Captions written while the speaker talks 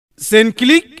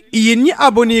SENCLIC yéen ñi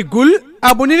abonné gul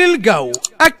abonné leen gaaw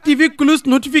activé cloche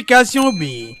notification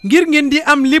bi ngir ngeen di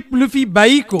am lépp lu fi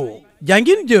bàyyi ko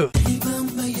jàngin jëf.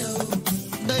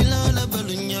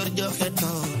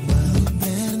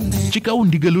 ci kaw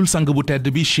ndigalul sang bu tedd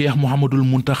bi Cheikh Mouhamadoul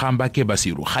Mountakha Mbacké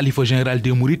Bassirou xalifa général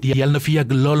des Mourides yàlla na fi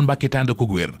yàgg lool Mbacké tànd ko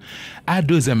wér.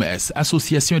 A2MS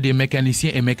association des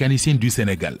mécaniciens et mécaniciennes du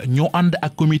Sénégal ñoo ànd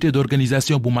ak comité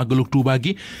d'organisation bu Magal Touba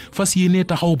gi fas yéene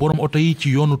taxaw borom oto yi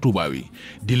ci yoonu Touba wi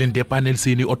di leen dépanner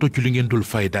seeni oto ci lu ngeen dul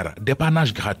fay dara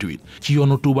dépannage gratuit ci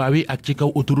yoonu Touba wi ak ci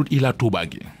kaw autoroute Ila Touba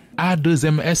gi.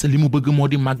 A2MS li mu bëgg moo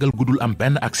di màggal gudul am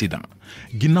benn accident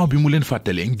ginnaaw bi mu leen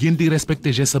fàttalee ngeen di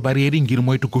respecter gestes barrières yi ngir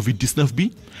moytu Covid-19 bi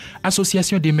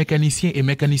association des mécaniciens et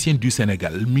mécaniciennes du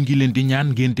Sénégal mi ngi leen di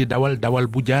ñaan ngeen di dawal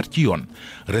bu jaar ci yoon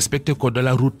respecter code de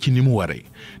la route ci ni mu waree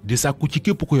di sàkku ci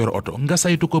képp ku yor oto nga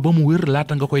saytu ko ba mu wér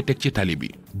laata nga koy teg ci tali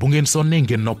bi bu ngeen sonnee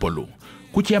ngeen noppalu.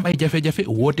 ku ci am ay jafe-jafe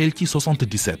wooteel ci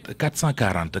 77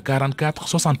 440 44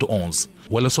 71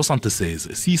 wala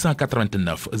 76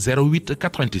 689 08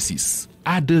 86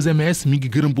 A2MS mi ngi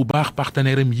gërëm bu baax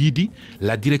partenaire am yii di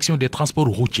la direction des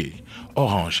transports routiers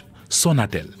Orange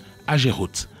Sonatel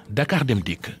Ageroute Dakar Dem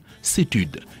Dikk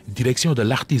CETUD direction de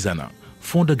l'artisanat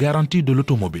Fonds de garantie de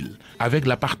l'automobile avec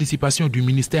la participation du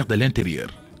ministère de l'Intérieur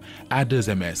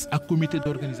A2MS ak comité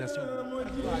d'organisation.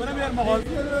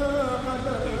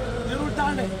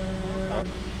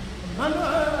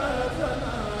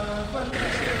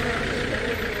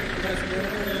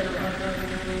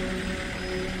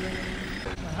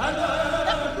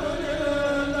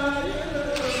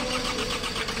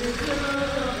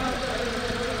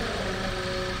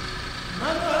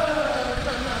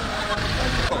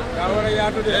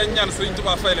 day ñaan Sëriñ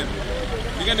Touba fay leen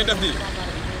li ngeen di def nii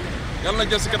yàlla na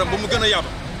jël si kanam ba mu gën a yaatu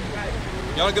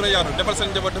yàlla gën a yaatu defal seen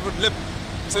njaboot defal lépp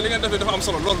parce que li ngeen def dafa am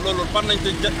solo lool par nañ te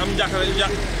am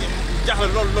jaaxle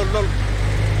lool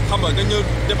xam nga nga ñëw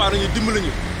départ ñu dimbali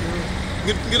ñu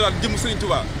ngir daal jëm Sëriñ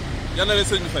Touba yàlla na leen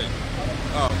sëriñ fay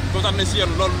waaw kontaan nañ si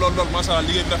yéen lool macha allah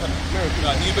liggéey bi rafet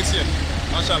waaw ñu ngi bëgg si yéen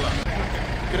macha allah.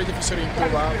 jërëjëf Sëriñ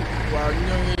Touba waaw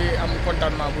ñoo ngi am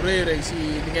contentement bu rëy si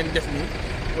li ngeen def nii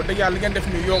wax dëgg yàlla li ngeen def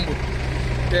nii yombul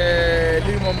te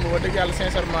lii moom wax dëgg yàlla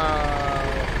sincèrement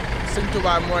Sëriñ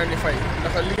Touba moo leen di fay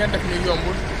ndax li ngeen def nii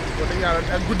yombul wax dëgg yàlla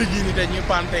ak guddi gii nii tey ñuy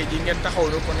paan tey jii ngeen taxaw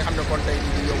na kon nga xam ne kon tey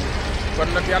jii di yombul kon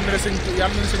nag yàlla na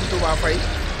Sëriñ Touba fay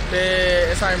te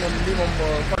instant moom lii moom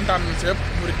kontaan nañ si yëpp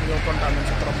murit ñoom kontaan nañ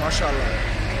si trop macha allah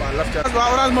waaw laf ca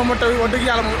waaw Orange moom tey wax dëgg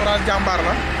yàlla moom Orange jàmbaar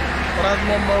la Orange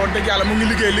moom wax dëgg yàlla mu ngi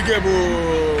liggéey bu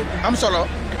am solo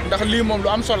ndax lii moom lu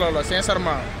am solo la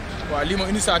sincèrement waaw lii moom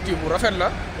initiative bu rafet la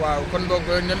waaw kon boog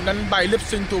nañ bàyyi lépp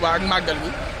Sëñ Touba ak màggal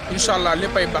gi incha allah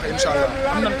lépp ay baax incha allah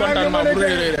am nañ contentement bu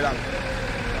rëy daal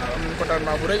waaw am nañ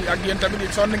contentement bu rëy ak yéen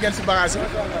tamit sonn ngeen si bagage yi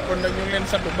kon nag ñu ngi leen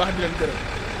sant bu baax di leen gërëm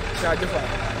jaajëf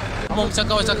moom sa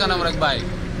kaw sa kanam rek bàyyi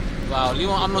waaw lii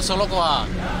moom am na solo quoi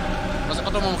parce que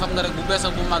oto moom xam nga rek bu bees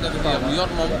ak bu màggal gi yam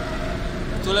yoon moom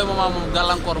tous les moments moom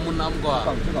gàllankoor mun na am quoi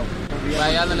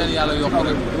waaye yàlla na leen yàlla yokk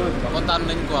rek kontaan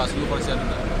nañ quoi suñu xol sedd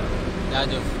na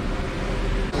jaajëf.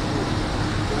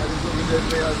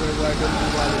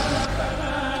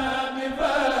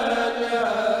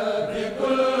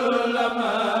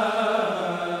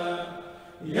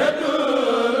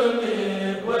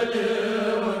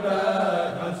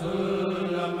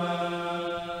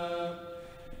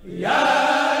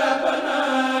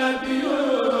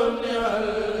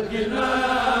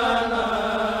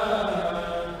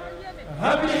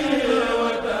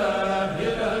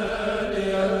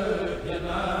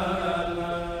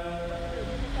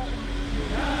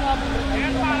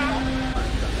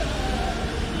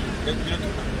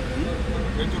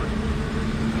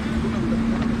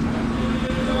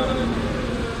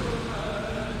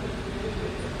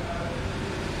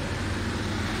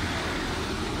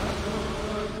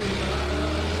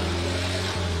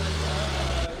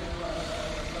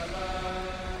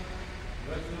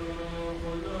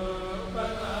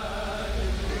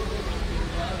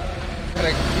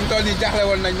 rek ñu toll nii jaaxle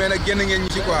woon nañ mais nag génn ngeen ñi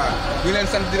ci quoi ñu leen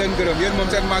sant di leen gërëm yéen moom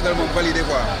seen màggal moom validé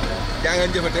quoi jaa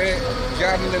ngeen jëfate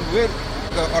jaar na leen bu wér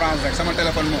Orange rek sama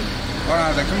téléphone moom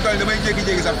Orange rek fi mu toll nii damay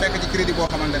jékki-jékki sax fekk ci crédit boo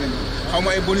xamante ne xaw ma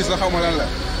ay bonus la xaw ma lan la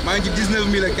maa ngi ci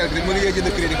 19000 ak quelque rek mën nga jënd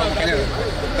crédit xaw ma kañ la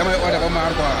damay oote ba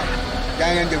maar quoi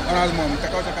jaa ngeen jëf Orange moom ca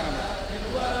kaw ca kanam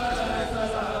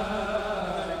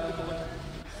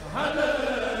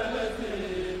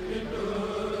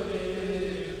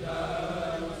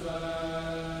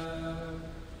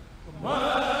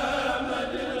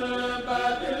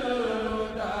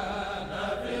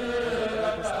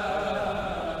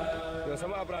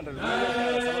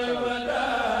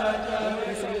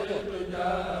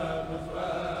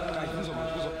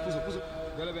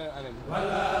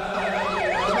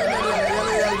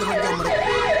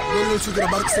leen sutura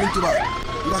barke Serigne Touba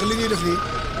ndax li ñuy def nii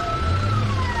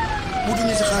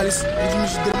wutuñu si xaalis wutuñu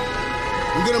si dërëm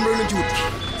ngërëm loolu lañ ci wut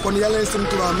kon yàlla leen Serigne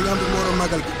Touba mi nga xam ne moo waroon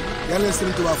màggal gi yàlla leen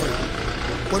Serigne Touba fay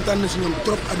kontaan na si ñoom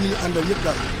trop ak ñi ñu àndal ñëpp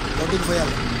daal wax dëgg fa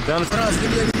yàlla. France li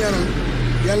ñu leen di ñaanal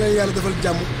yàlla leen yàlla defal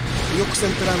jàmm yokk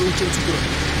seen teranga yu seen sutura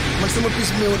man sama piis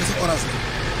bi may woote sax orange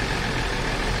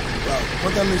waaw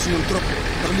kontaan nañ si ñoom trop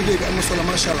ndax liggéey bi am na solo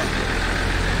macha allah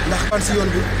ndax fan si yoon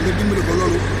bi nga dimbali ko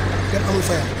loolu kenn amul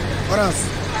fayam orange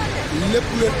lépp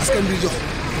lu leen askan bi jox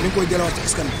ñu ngi koy jëlawaat ci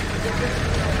askan bi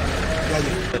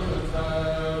jaajëf.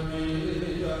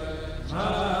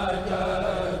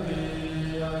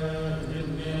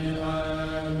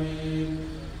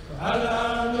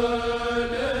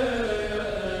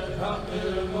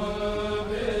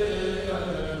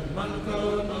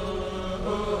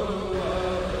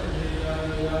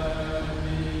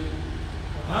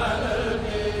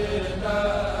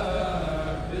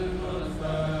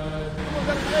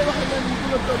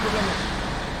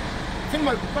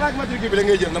 filmal plaque matricule bi da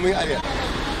ngay jël na muy arrière.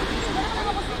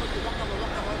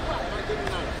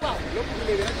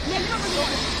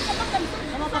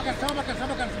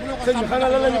 sëñ bi xanaa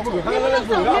lan la ñu bëgg xanaa lan la ñu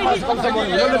bëgg nga avancé comme sa morom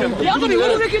yi loolu la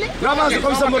ñu bëgg nga avancé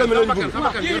comme sa morom yi la ñu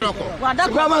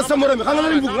bëgg nga avancé sa morom yi xanaa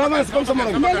lan la ñu bëgg nga avancé comme sa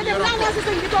morom yi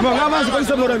non nga avancé comme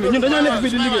sa morom yi ñun dañoo nekk fii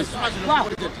di liggéey.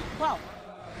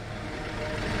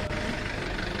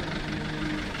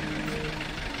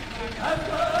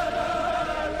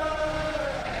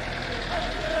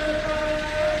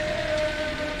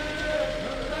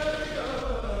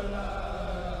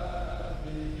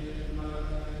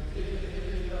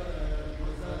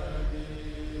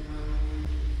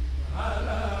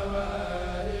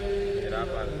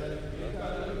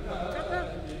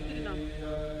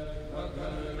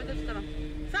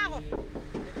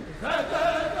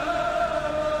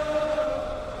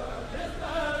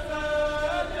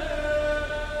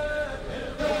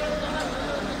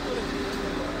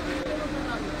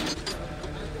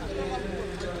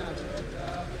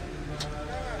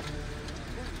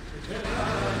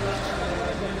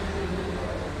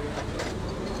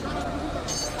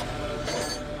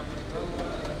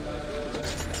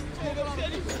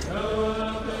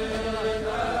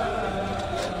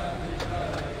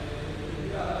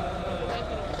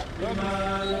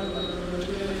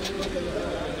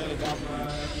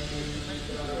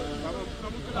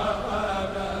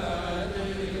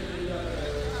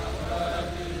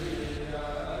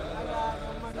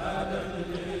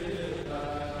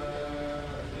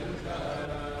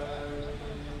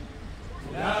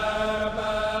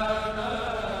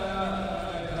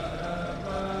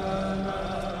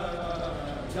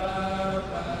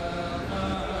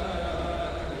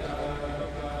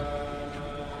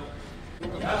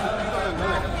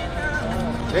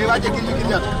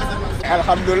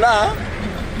 alhamdulilah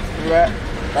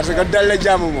parce que dal la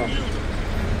jàmm moom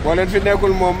boo leen fi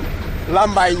nekkul moom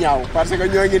lambaay ñaaw parce que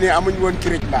ñoo ngi nii amuñ woon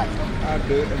kirij baat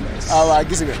waaw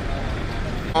gis nga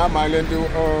maa ngi leen di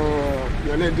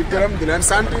ñoo leen di gërëm di leen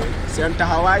sant seen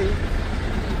taxawaay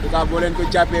en tout cas boo leen ko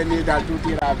jàppee nii daal tout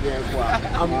ira bien quoi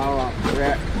waaw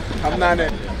xam naa ne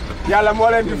yàlla moo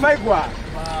leen di fay quoi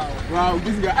waaw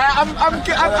gis nga am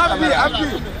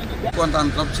kii kontaan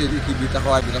trop seen équipe bi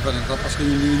taxawaay bi dafa ne trop parce que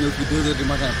ñun ñu ngi ñëw fii 2 heures du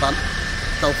matin pan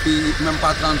taw fii même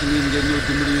pas 30 minutes ngeen ñëw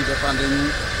dimbali ñu dépendre ñu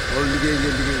loolu liggéey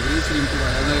ngeen liggéey bi Serigne Touba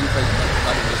yal na leen fay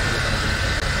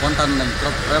kontaan nañ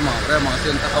trop vraiment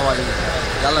seen taxawaay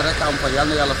yàlla rek am fay yal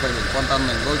na yàlla fay leen kontaan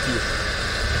nañ loolu ci yéen.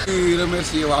 di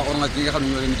remercier waa Orange yi nga xam ne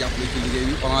ñoo leen jàppale ci liggéey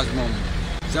bi Orange moom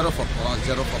zéro faute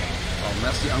waaw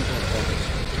merci encore.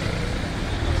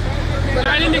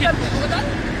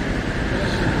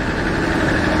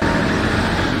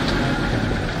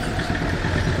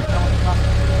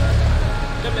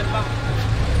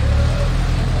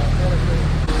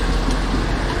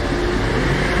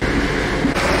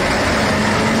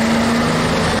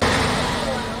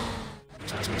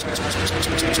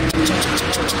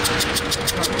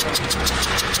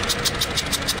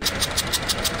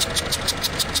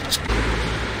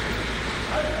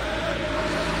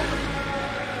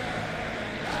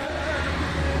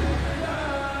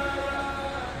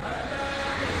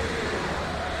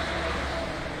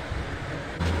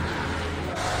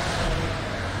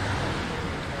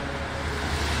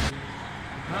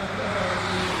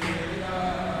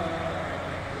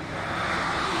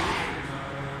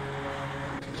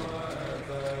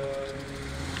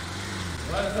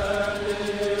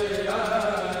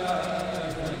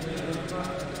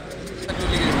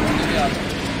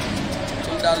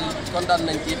 kontaan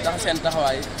nañ ci tax seen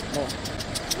taxawaay bon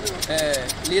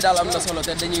lii daal am na solo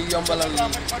te dañuy yombalal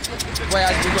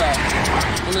voyage bi quoi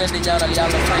ñu ngi leen di ñaanal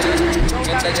yàlla fay leen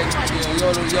ngeen daje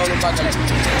yoonu màggal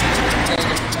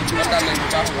kontaan nañ bu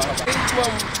baax a baax a baax.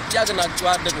 moom yàgg na ak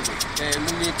waa dëkk bi te mu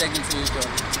ngi ñuy teggil suñuy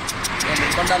coono donc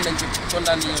kontaan nañ ci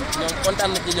kontaan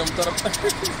nañ ci ñoom trop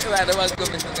waaye damaa góob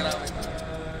nañ ko gannaaw rek.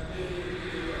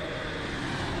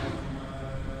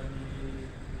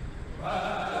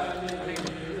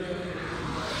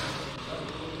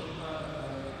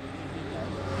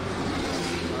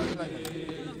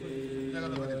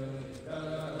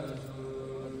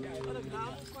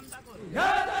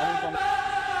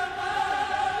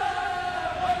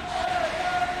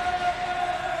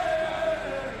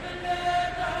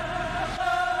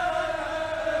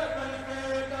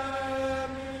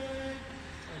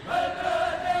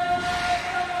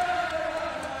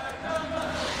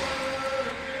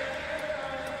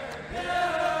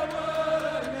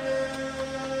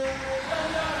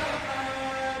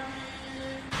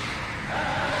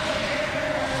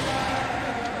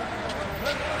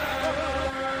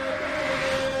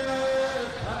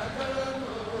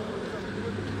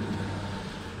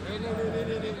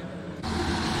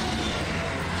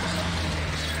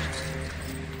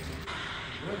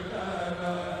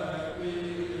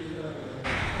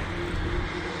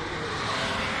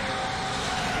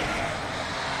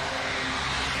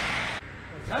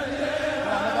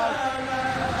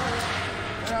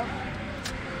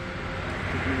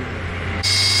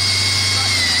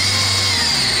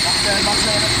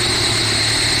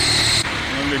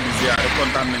 ñoo ngi leen di ziare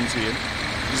kontaan nañ si yéen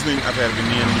gis nañ affaire bi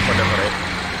ni yéen ñu ko defaree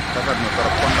rafet na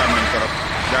trop kontaan nañ trop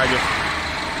jaajëf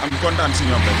am kontaan si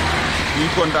ñoom rek ñu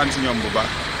kontaan si ñoom bu baax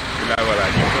bilaay wala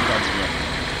ñu kontaan si ñoom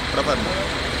rafet na.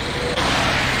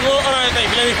 boo oree tey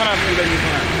bi la ñuy fanaan bi la ñuy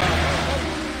fanaan.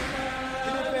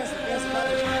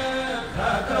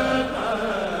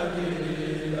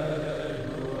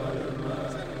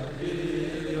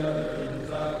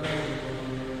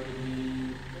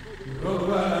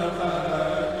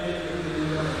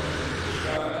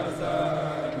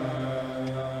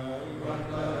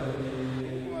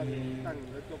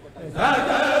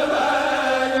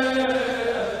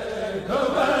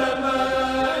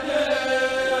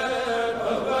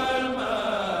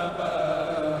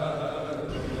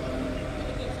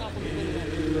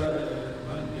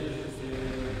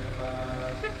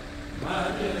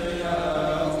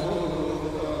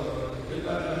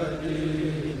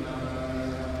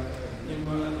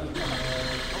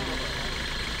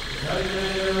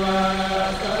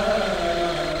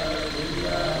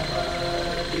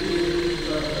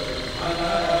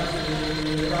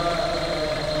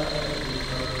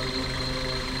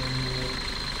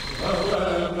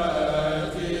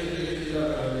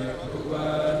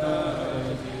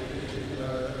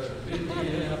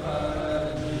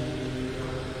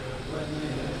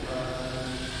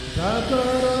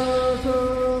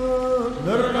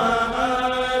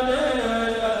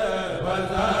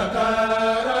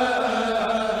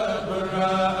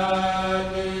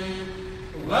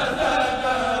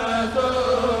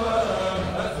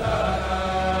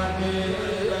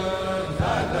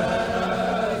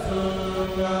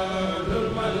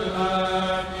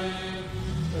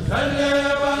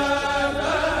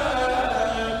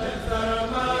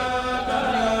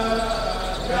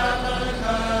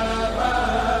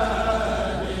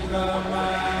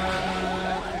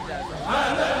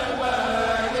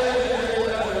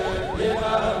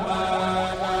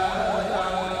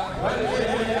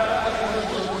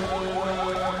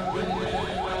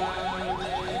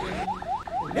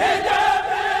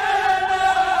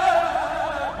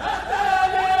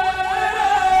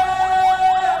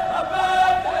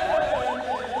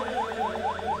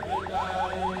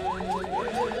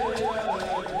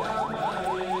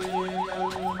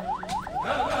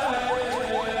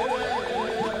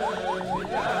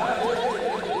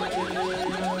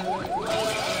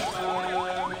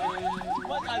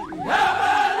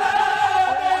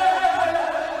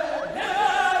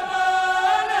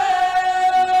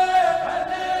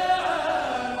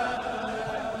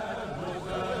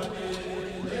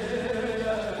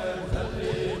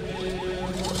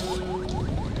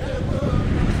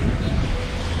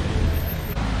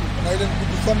 may leen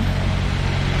gudd fan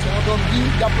sama doom ji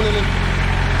jàppale leen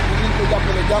ñu ngi ko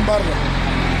jàppale jàmbaar la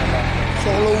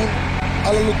soxlawul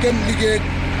alalu kenn liggéey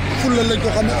fulla lañ ko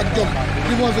xamee ak jom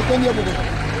li moo fi kenn yóbbu ko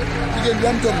jigéen bi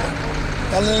am jom la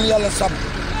yàlla na leen yàlla sàmm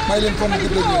may leen fan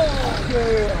gudd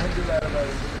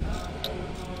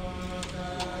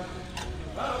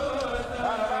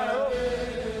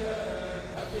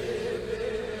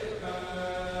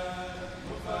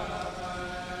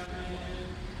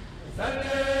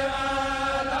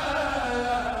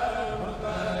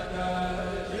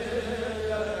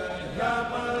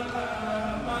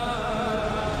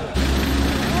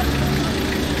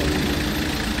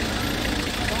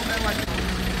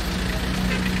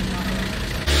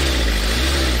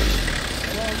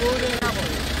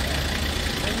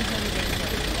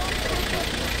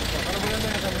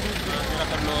di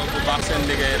rafetlu bu baax seen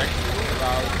liggéey rek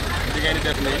waaw li ngeen di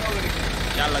def nii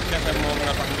yàlla kese moom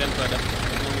nga tax ngeen koy def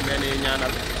ñu ngi leen di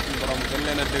ñaanal suñu borom gën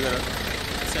leen a dëgëral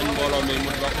seen mbooloo mi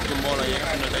mu bokk ci mbooloo yi nga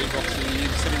xam ne day bokk ci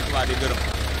Serigne Touba di gërëm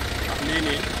ndax lii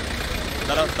nii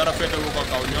dara féetewu ko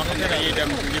kaw ñoo xam ne dañuy dem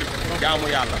ngir jaamu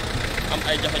yàlla am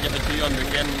ay jafe-jafe ci yoon bi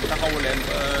ngeen taxawu leen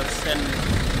ba seen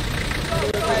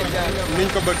niñ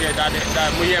ko bëggee daal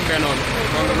mu yembee noonu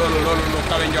loolu lu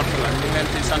kawe njort la ñu leen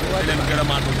ci sant di leen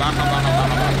gërëmaat bu baax a baax a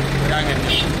baax yaa ngeen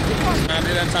ñëw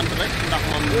di leen sant rek ndax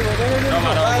moom doomu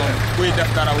aadama moom buy def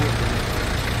dara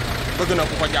bëgg na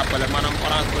ku ko jàppale maanaam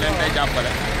Orange bu leen day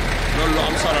jàppale loolu lu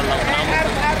am solo la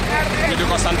ñu di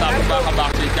ko santaat bu baax a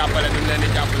baax ci jàppale bi mu leen di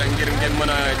jàppale ngir ngeen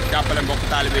mën a jàppale mbokk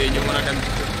taalibe yi ñu mën a dem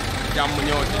jàmm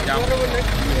ñëw ci jàmm ñu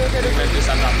leen di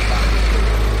santaat bu baax.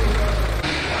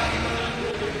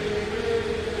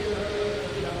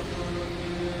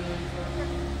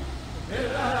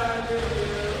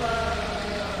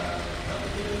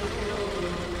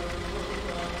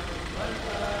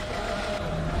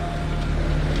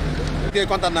 ok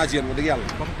kontaan naa ci yéen wax dëgg yàlla.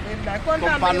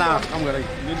 kontaan naa xam nga rek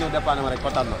ñu ñëw dépanné ma rek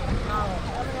kontaan naa.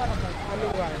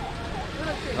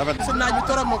 rafet na. naaj bi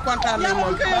trop ma kontaan nañ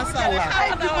moom macha allah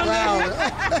waaw.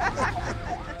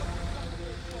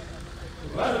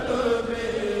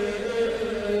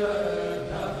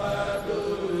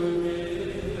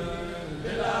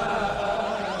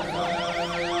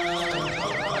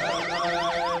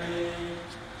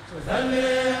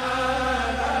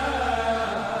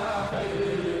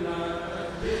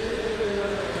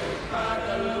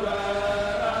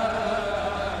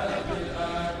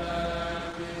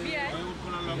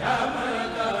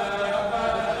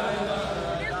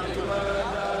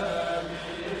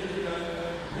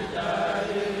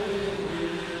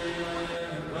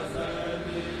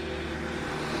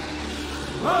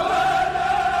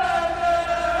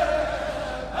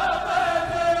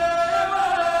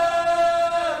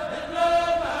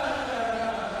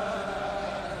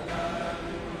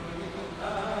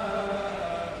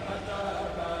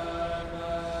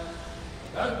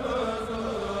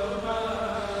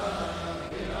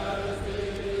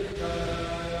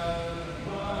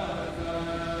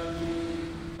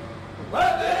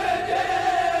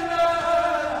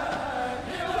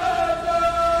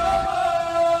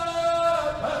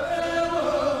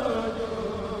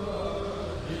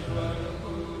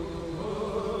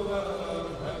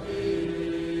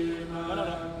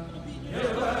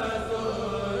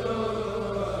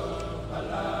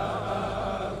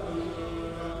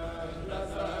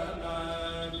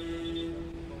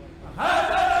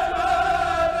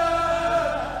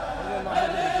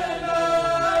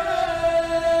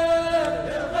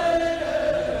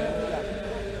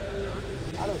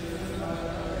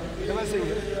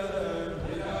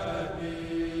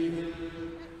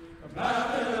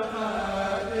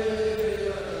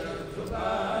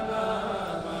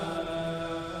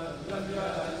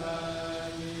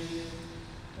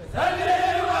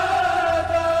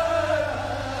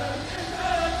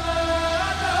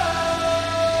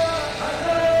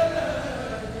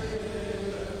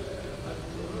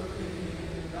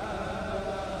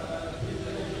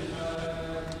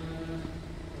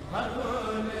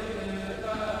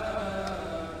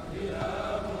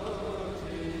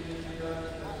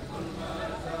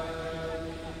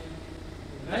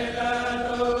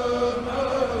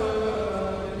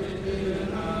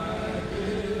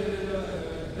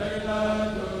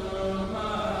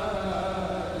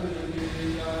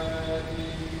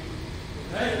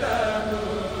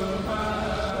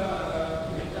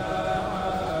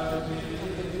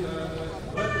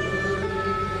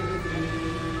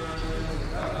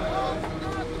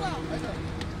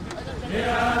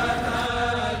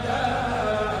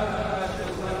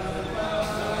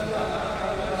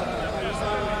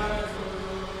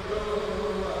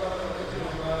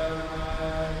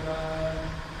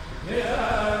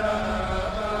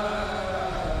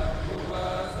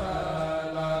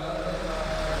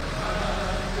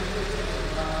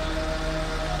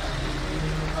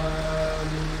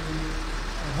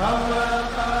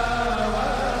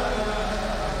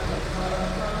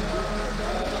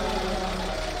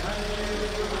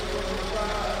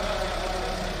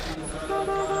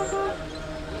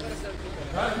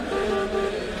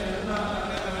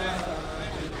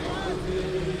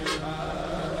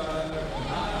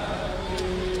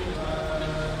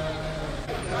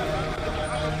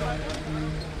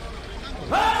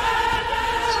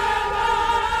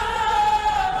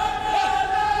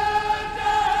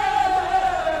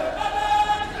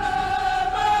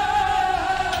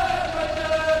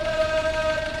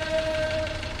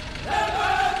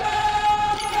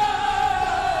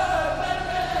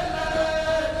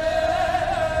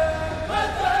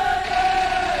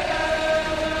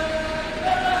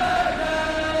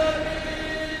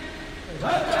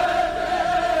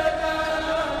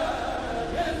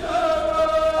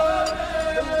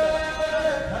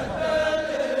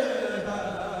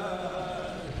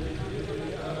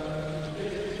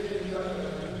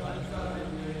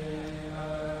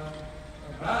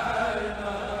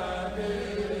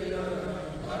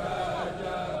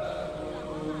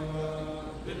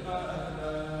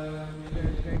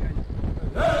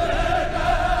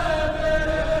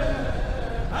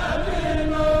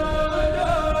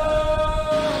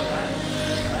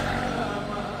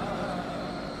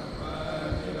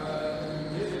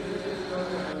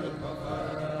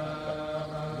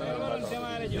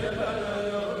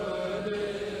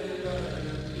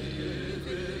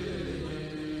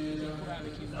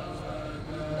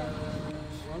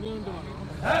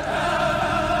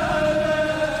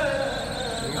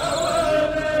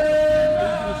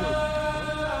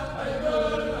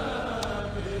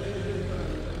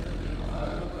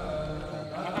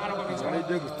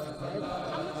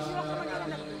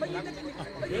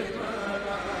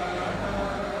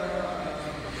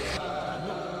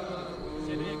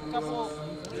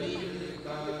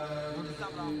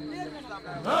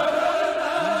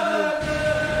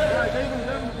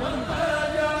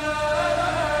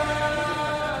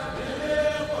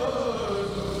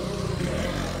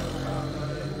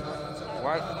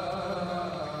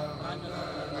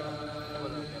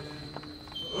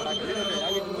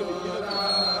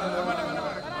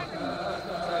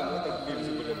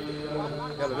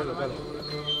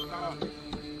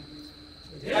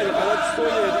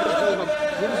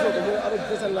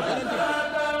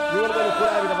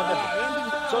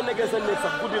 soo nekkee sa néeg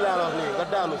sax guddi laa la wax nii nga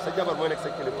daanu sa jabar mooy nekk sa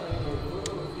kilifa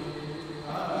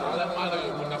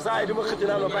saa yi di ma xëcc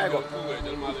naan ma bàyyi ko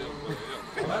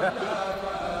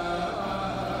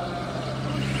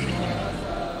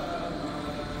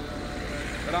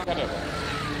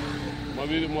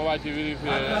ma wàcc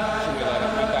vérifié suñu dara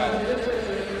ma taal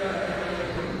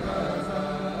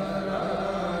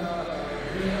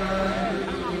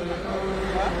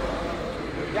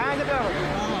yaa ngi dara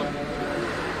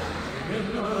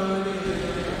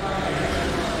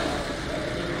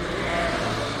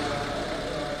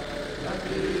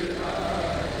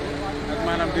ak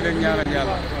maanaam di leen ñaanal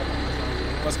yàlla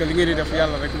parce que li ngeen di def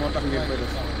yàlla rek moo tax ngeen koy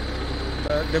def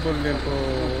te defal leen ko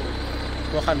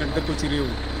koo xam ne dëkku ci réew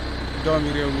mi doomi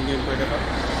réew mi ngeen koy defal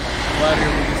waa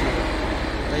réew mi gis na ko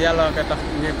te yàlla nga tax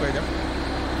ngeen koy def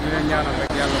di leen ñaanal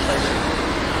rek yàlla fay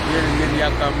leen ngeen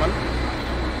yaakaar man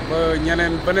ba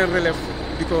ñeneen beneen relève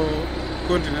di ko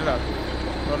continuer daal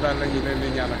loolu daal la ñu leen di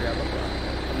ñaanal yàlla quoi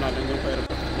xam naa ne ñu ngi koy def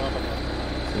boo xam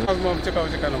ne moom ci kaw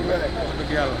ci kanam wax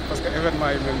dëgg yàlla parce que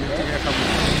événement yi mel ni ci ngay xam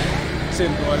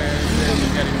seen doole seen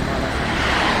njëriñ maanaam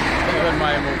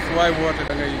événement yi moom fu waay woote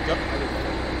da ngay jot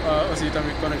aussi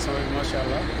tamit connexion yi macha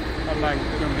allah xam naa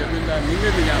ñoom ñëpp ñu daal ñu ngi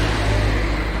leen di ñaanal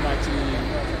xam naa ci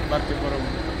barke borom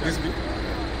bis bi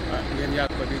waaw ngeen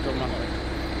yàgg ko di ko mën rek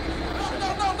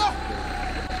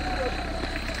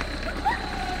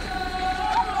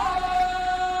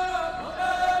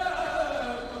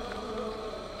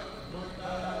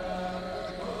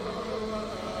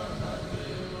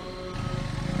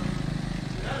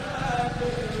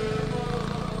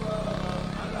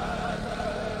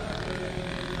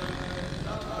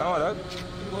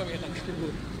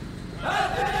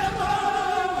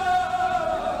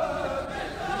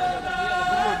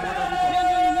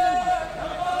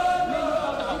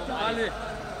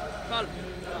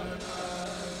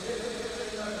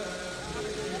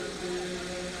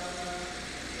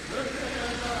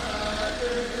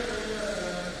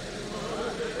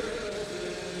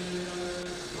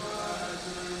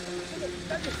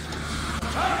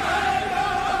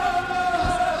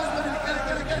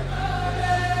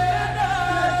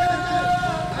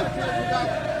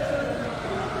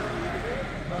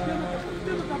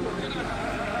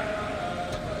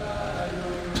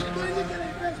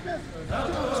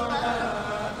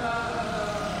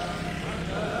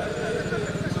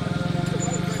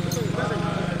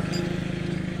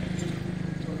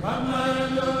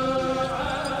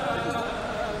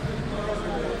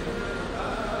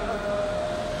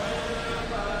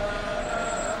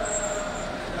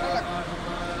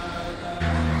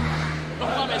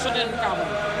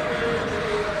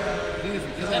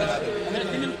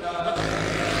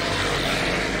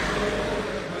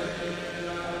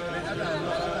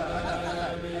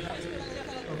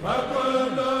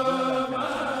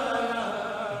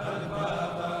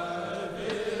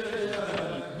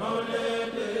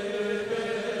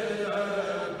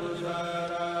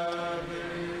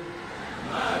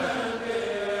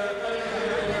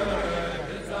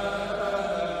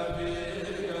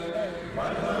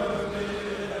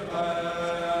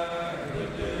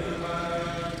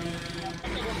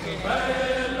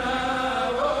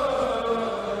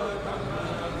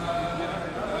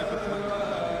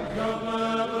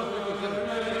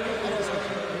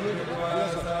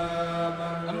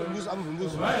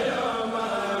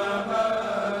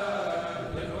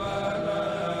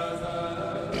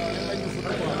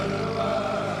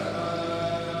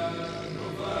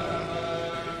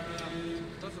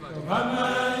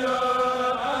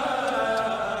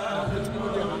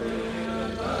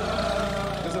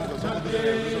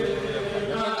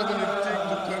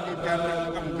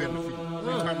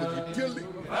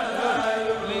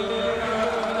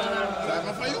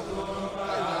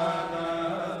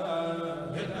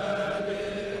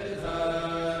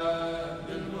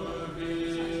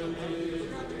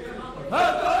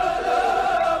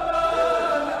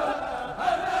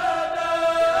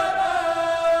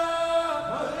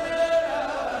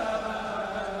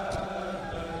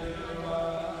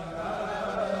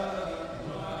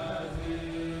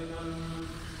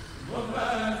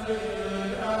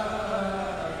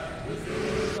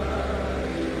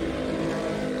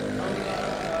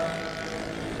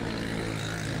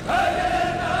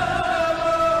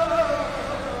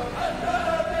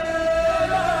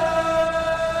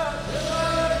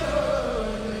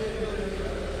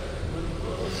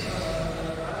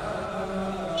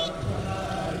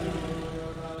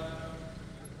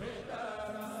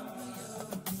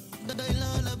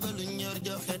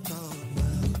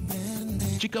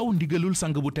kaw ndigalul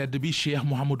sang bu tedd bi Cheikh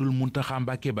Mouhamadoul Mountakha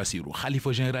Mbacké Bassirou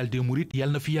xalifa général des mourides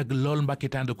yàlla na fi yàgg lool Mbacké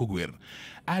tànd ko wér.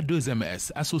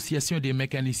 A2MS association des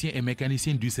mécaniciens et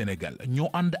mécaniciennes du Sénégal ñoo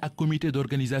ànd ak comité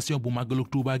d'organisation bu Magal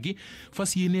Touba gi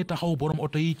fas yéene taxaw borom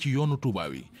oto yi ci yoonu Touba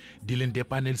wi di leen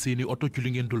dépanner seeni oto ci lu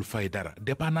ngeen dul fay dara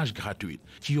dépannage gratuit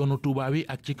ci yoonu Touba wi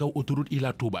ak ci kaw autoroute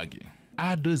Ila Touba gi.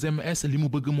 A2MS li mu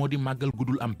bëgg moo di màggal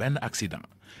gudul am benn accident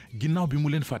ginnaaw bi mu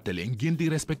leen fàttalee ngeen di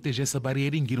respecter gestes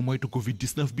barrières yi ngir moytu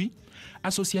Covid-19 bi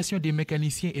association des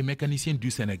mécaniciens et mécaniciennes du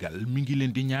Sénégal mi ngi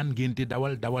leen di ñaan ngeen di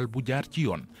dawal bu jaar ci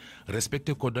yoon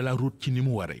respecter code de la route ci ni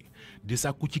mu waree di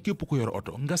sàkku ci képp ku yor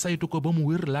oto nga saytu ko ba mu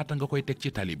wér laata nga koy teg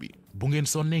ci tali bi bu ngeen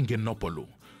sonnee ngeen noppalu.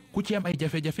 ku ci am ay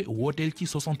jafe-jafe wooteel ci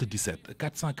 77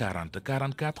 440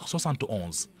 44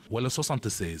 71 wala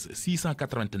 76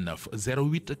 689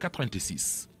 08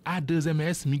 86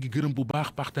 A2MS mi ngi gërëm bu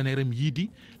baax partenaire am yii di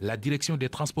la direction des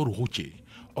transports routiers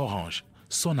Orange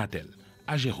Sonatel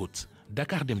Ageroute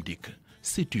Dakar Dem Dikk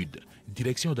CETUD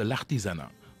direction de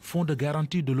l'artisanat Fonds de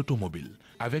garantie de l'automobile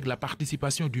avec la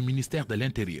participation du ministère de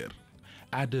l'Intérieur.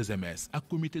 A2MS ak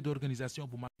comité d'organisation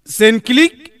bu mag.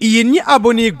 SENCLIC yéen ñi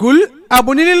abonné gul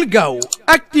abonné leen gaaw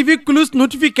activé cloche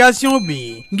notification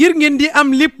bi ngir ngeen di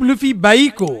am lépp lu fi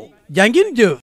bàyyi ko jaa ngeen jëf.